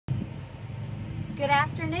Good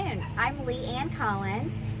afternoon. I'm Lee Ann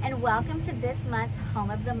Collins, and welcome to this month's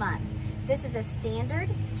Home of the Month. This is a standard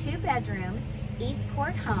 2-bedroom East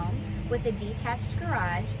Court home with a detached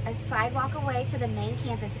garage, a sidewalk away to the main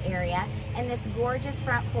campus area, and this gorgeous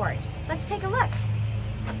front porch. Let's take a look.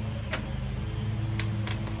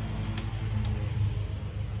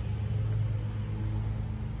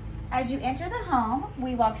 As you enter the home,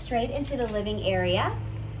 we walk straight into the living area.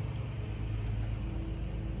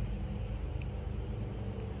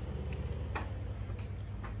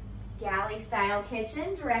 Galley style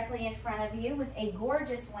kitchen directly in front of you with a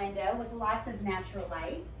gorgeous window with lots of natural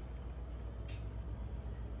light.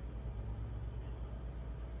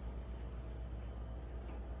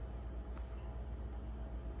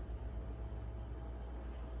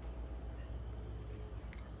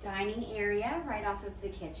 Dining area right off of the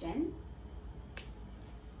kitchen.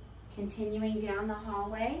 Continuing down the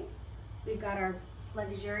hallway, we've got our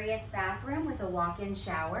luxurious bathroom with a walk-in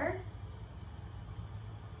shower.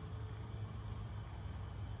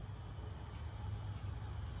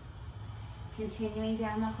 Continuing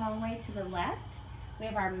down the hallway to the left, we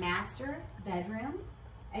have our master bedroom.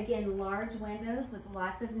 Again, large windows with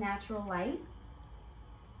lots of natural light.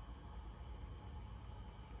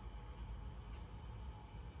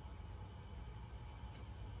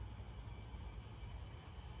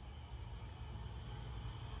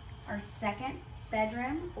 Our second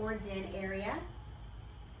bedroom or den area.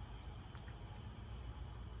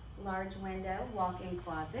 Large window, walk-in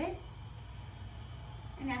closet.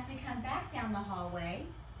 And as we come back down the hallway,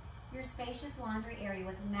 your spacious laundry area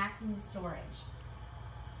with maximum storage.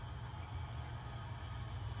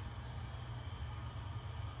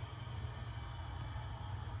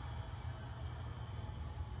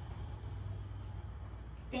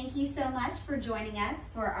 Thank you so much for joining us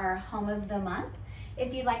for our Home of the Month.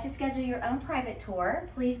 If you'd like to schedule your own private tour,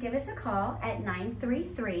 please give us a call at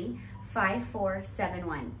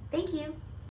 933-5471. Thank you.